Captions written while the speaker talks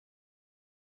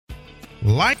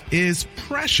Life is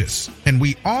precious, and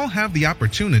we all have the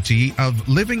opportunity of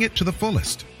living it to the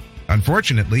fullest.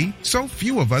 Unfortunately, so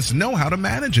few of us know how to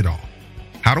manage it all.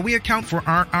 How do we account for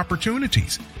our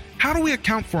opportunities? How do we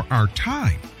account for our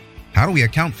time? How do we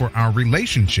account for our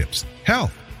relationships,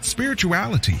 health,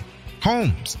 spirituality,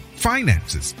 homes,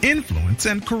 finances, influence,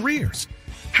 and careers?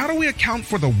 How do we account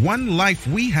for the one life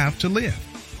we have to live?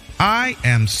 I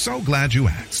am so glad you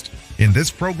asked. In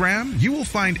this program, you will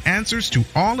find answers to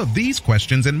all of these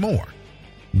questions and more.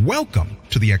 Welcome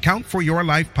to the Account for Your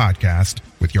Life podcast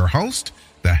with your host,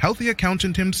 the healthy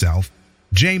accountant himself,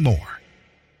 Jay Moore.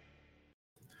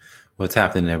 What's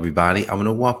happening, everybody? I want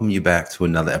to welcome you back to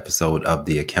another episode of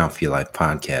the Account for Your Life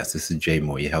podcast. This is Jay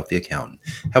Moore, your healthy accountant,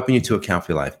 helping you to account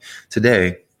for your life.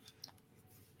 Today,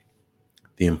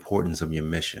 the importance of your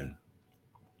mission.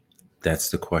 That's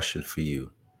the question for you.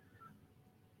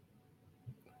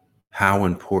 How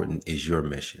important is your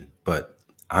mission? But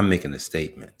I'm making a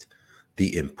statement,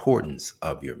 the importance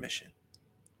of your mission.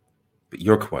 But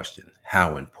your question,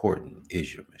 how important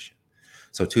is your mission?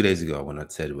 So 2 days ago, when I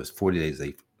said it was 40 days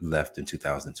left in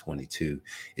 2022,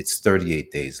 it's 38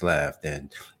 days left.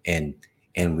 And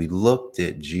we looked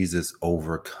at Jesus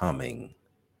overcoming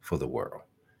for the world.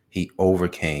 He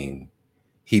overcame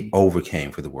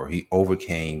for the world. He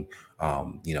overcame,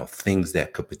 things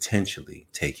that could potentially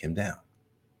take him down.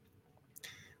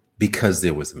 Because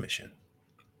there was a mission.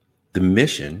 The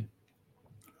mission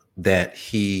that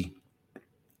he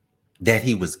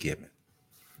was given.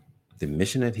 The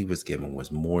mission that he was given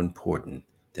was more important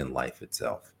than life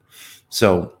itself.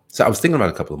 So I was thinking about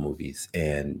a couple of movies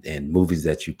and movies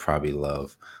that you probably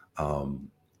love.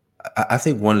 I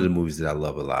think one of the movies that I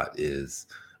love a lot is,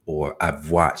 or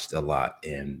I've watched a lot,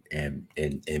 and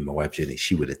my wife Jenny,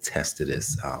 she would attest to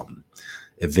this.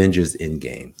 Avengers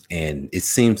Endgame, and it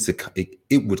seems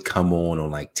it would come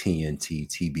on like TNT,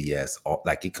 TBS,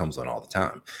 like it comes on all the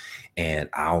time, and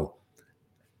I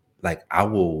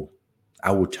will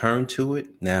turn to it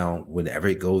now whenever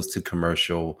it goes to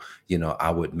commercial. I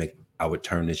would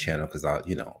turn the channel because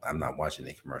I'm not watching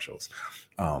any commercials,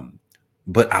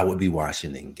 but I would be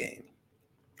watching Endgame.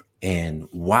 And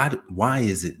why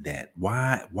is it that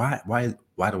why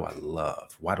do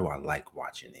I like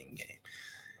watching Endgame?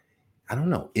 I don't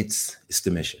know. It's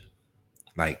the mission.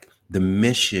 Like, the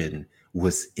mission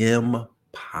was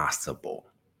impossible.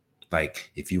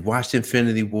 Like, if you watched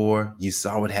Infinity War, you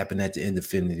saw what happened at the end of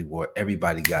Infinity War.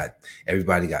 Everybody got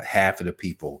half of the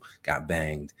people got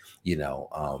banged. The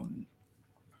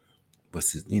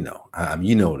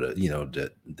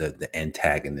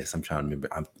antagonist. I'm trying to remember.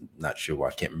 I'm not sure why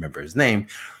I can't remember his name.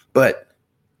 But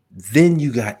then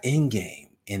you got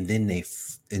Endgame, and then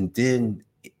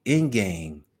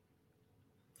Endgame.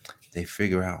 They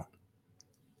figure out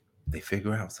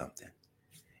something,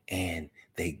 and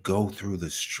they go through the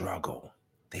struggle.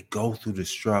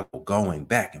 Going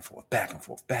back and forth,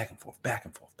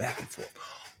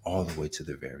 all the way to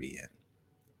the very end.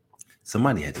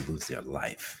 Somebody had to lose their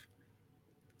life.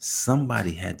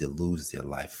 Somebody had to lose their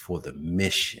life for the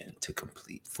mission to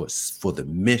complete, for the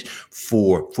mission,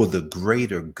 for the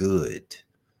greater good.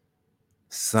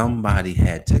 Somebody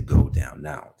had to go down.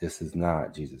 Now, this is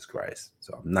not Jesus Christ,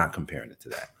 so I'm not comparing it to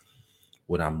that.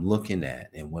 What I'm looking at,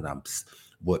 and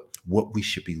what we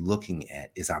should be looking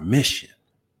at, is our mission.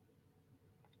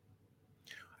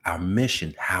 Our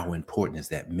mission. How important is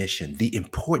that mission? The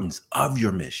importance of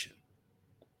your mission.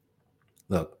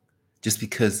 Look, just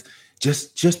because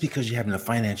you're having a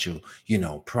financial,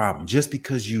 problem, just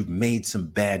because you've made some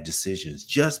bad decisions,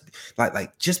 just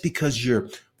because you're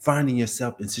finding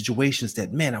yourself in situations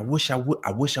that, man, I wish I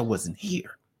wasn't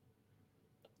here.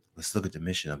 Let's look at the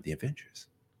mission of the Avengers.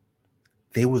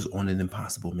 They was on an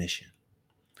impossible mission,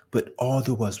 but all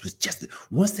there was just,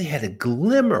 once they had a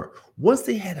glimmer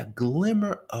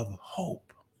of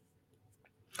hope,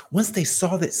 once they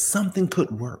saw that something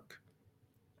could work,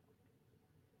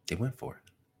 they went for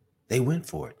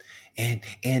it. And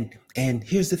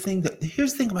here's the thing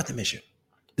about the mission.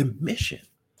 The mission,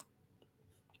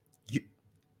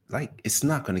 it's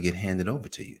not going to get handed over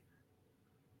to you.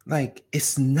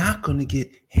 It's not going to get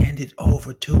handed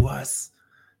over to us.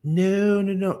 No.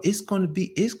 It's going to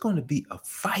be a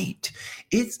fight.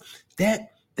 It's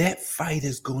that fight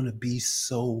is going to be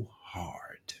so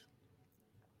hard.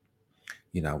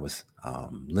 I was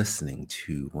listening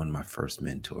to one of my first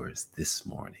mentors this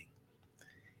morning,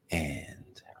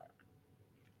 and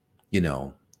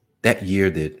that year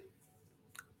that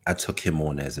I took him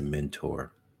on as a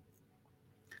mentor,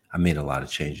 I made a lot of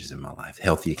changes in my life.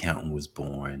 Healthy Accountant was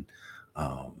born,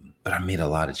 but I made a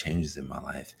lot of changes in my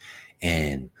life.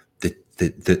 And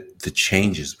the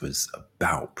changes was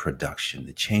about production.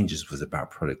 The changes was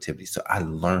about productivity. So I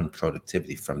learned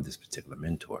productivity from this particular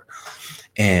mentor,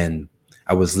 and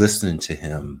I was listening to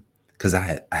him because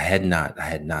I had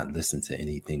not listened to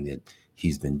anything that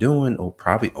he's been doing, or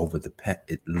probably over the past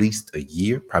at least a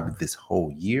year, probably this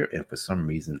whole year. And for some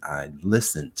reason, I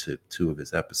listened to 2 of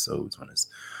his episodes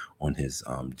on his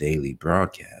daily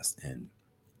broadcast, and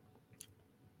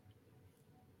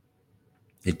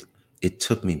it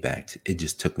took me back to, it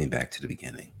just took me back to the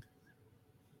beginning.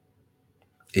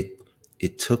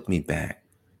 It took me back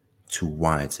to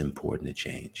why it's important to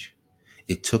change.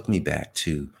 It took me back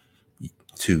to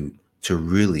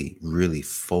really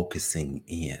focusing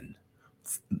in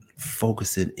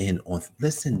on,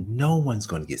 listen, no one's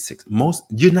going to get most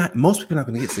people are not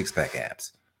going to get 6-pack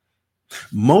abs.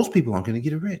 Most people aren't going to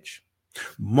get rich.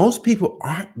 Most people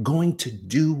aren't going to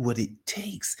do what it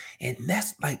takes. And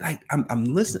that's like I'm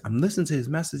listening to his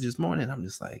message this morning. I'm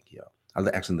just like, yo, I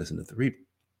actually listened to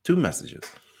 2 messages.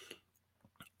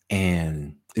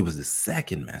 And it was the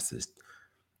second message.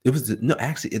 It was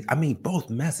both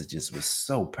messages were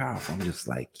so powerful. I'm just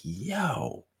like,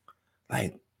 yo,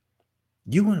 like,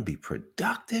 you want to be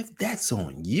productive? That's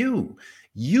on you.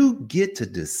 You get to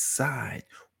decide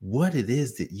what it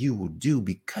is that you will do,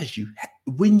 because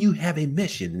when you have a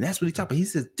mission, and that's what he talked about. He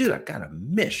says, dude, I got a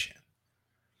mission.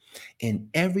 And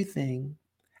everything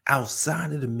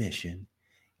outside of the mission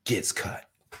gets cut.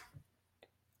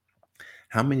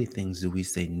 How many things do we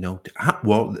say no to?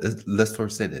 Well, let's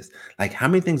first say this. Like, how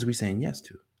many things are we saying yes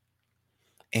to?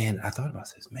 And I thought about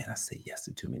this, man, I say yes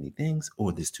to too many things,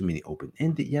 or there's too many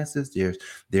open-ended yeses.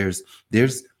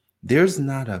 There's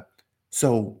not a,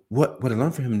 so what I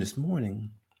learned from him this morning,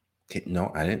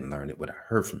 no, I didn't learn it. What I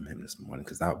heard from him this morning,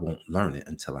 because I won't learn it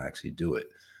until I actually do it.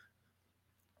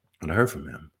 What I heard from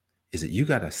him is that you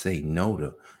got to say no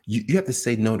to, you have to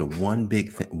say no to one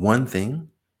thing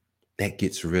that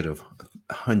gets rid of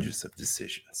hundreds of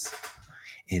decisions.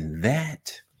 And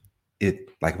like if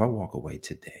I walk away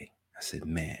today, I said,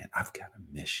 man, I've got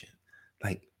a mission.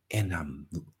 Like, and I'm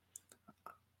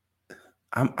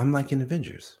like in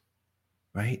Avengers,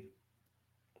 right?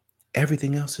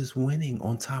 Everything else is winning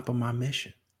on top of my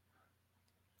mission.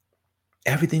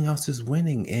 Everything else is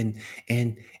winning.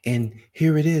 And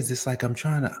here it is. It's like I'm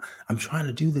trying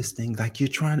to do this thing. Like you're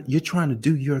trying to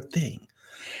do your thing.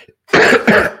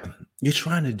 You're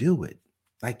trying to do it.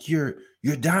 Like you're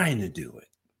dying to do it.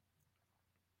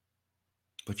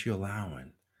 But you're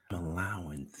allowing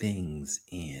things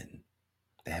in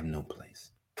that have no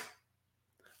place.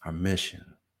 Our mission.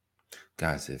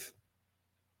 Guys, if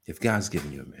God's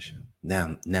given you a mission,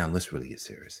 now let's really get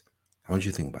serious. I want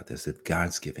you to think about this. If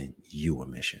God's given you a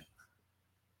mission,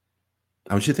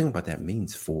 I want you to think about that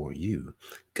means for you.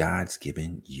 God's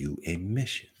given you a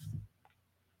mission.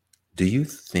 Do you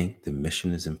think the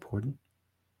mission is important?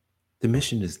 The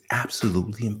mission is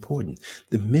absolutely important.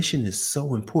 The mission is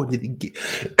so important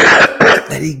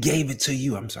that he gave it to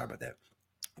you. I'm sorry about that.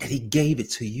 That he gave it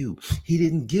to you. He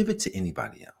didn't give it to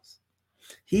anybody else.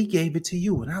 He gave it to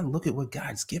you. When I look at what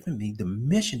God's given me, the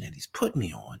mission that he's put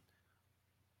me on,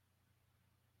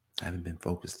 I haven't been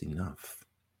focused enough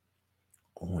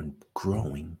on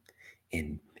growing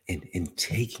and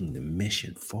taking the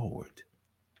mission forward.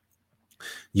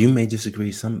 You may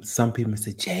disagree. Some people may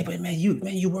say, Jay, but man,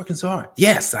 you working so hard.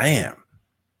 Yes, I am.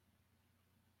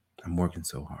 I'm working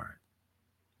so hard.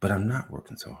 But I'm not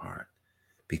working so hard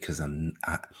because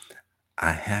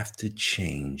I have to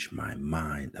change my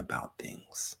mind about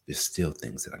things. There's still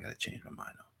things that I got to change my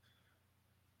mind on.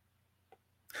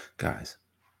 Guys,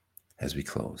 as we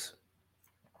close,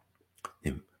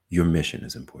 your mission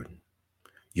is important.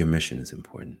 Your mission is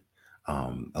important.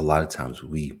 A lot of times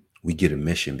we get a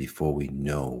mission before we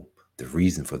know the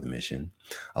reason for the mission.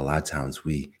 A lot of times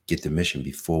we get the mission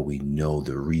before we know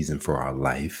the reason for our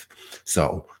life.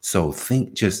 So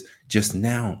think, just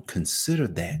now consider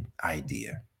that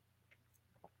idea.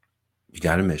 You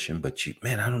got a mission, but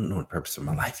I don't know the purpose of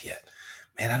my life yet.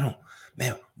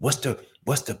 What's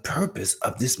the purpose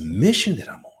of this mission that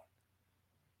I'm on?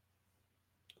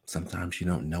 Sometimes you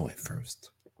don't know at first,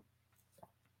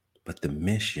 but the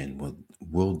mission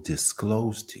will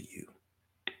disclose to you.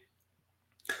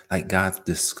 Like God's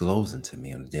disclosing to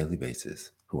me on a daily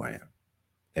basis who I am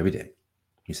every day.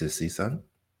 He says, see, son,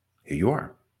 here you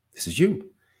are. This is you.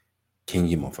 Can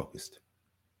you get more focused?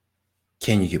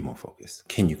 Can you get more focused?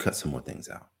 Can you cut some more things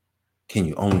out? Can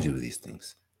you only do these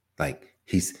things? Like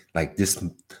he's like this,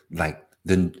 like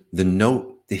the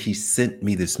note that he sent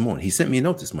me this morning. He sent me a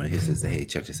note this morning. He says, hey,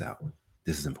 check this out.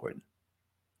 This is important.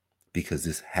 because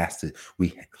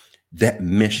that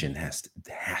mission has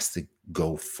to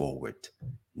go forward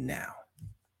now.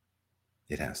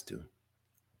 It has to. We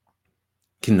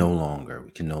can no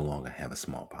longer have a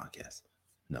small podcast.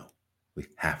 No, we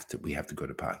have to go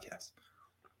to podcast.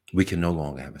 We can no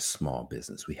longer have a small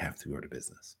business. We have to go to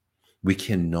business. We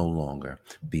can no longer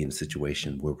be in a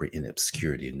situation where we're in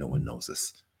obscurity and no one knows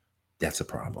us. That's a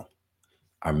problem.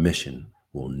 Our mission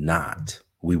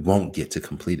we won't get to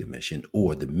complete a mission,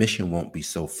 or the mission won't be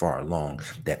so far along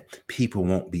that people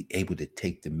won't be able to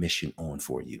take the mission on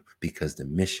for you, because the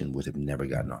mission would have never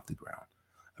gotten off the ground.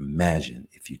 Imagine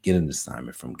if you get an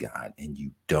assignment from God and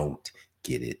you don't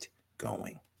get it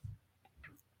going.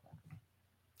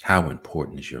 How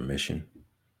important is your mission?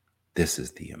 This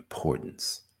is the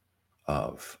importance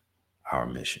of our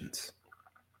missions.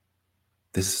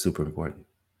 This is super important.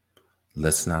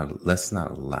 Let's not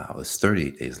allow. It's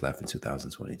 38 days left in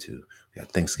 2022. We got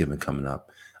Thanksgiving coming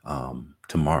up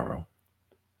tomorrow.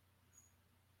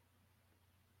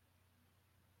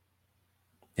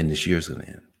 And this year's going to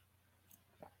end.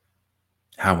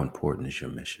 How important is your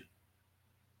mission?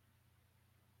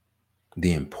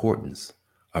 The importance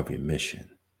of your mission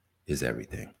is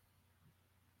everything.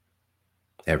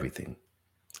 Everything.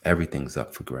 Everything's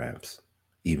up for grabs.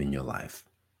 Even your life.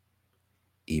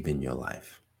 Even your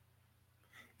life.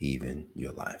 Even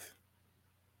your life.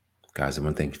 Guys, I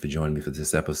want to thank you for joining me for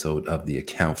this episode of the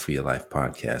Account for Your Life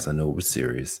podcast. I know we're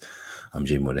serious. I'm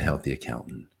Jay Moore, the Healthy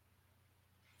Accountant.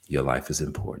 Your life is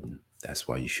important. That's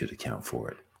why you should account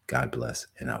for it. God bless,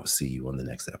 and I will see you on the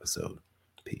next episode.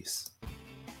 Peace.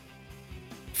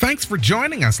 Thanks for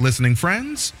joining us, listening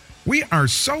friends. We are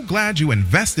so glad you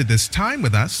invested this time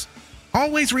with us.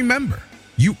 Always remember,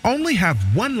 you only have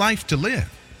one life to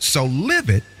live, so live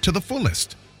it to the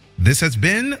fullest. This has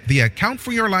been the Account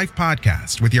for Your Life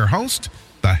podcast with your host,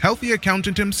 the healthy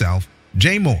accountant himself,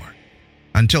 Jay Moore.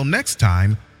 Until next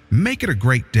time, make it a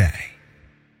great day.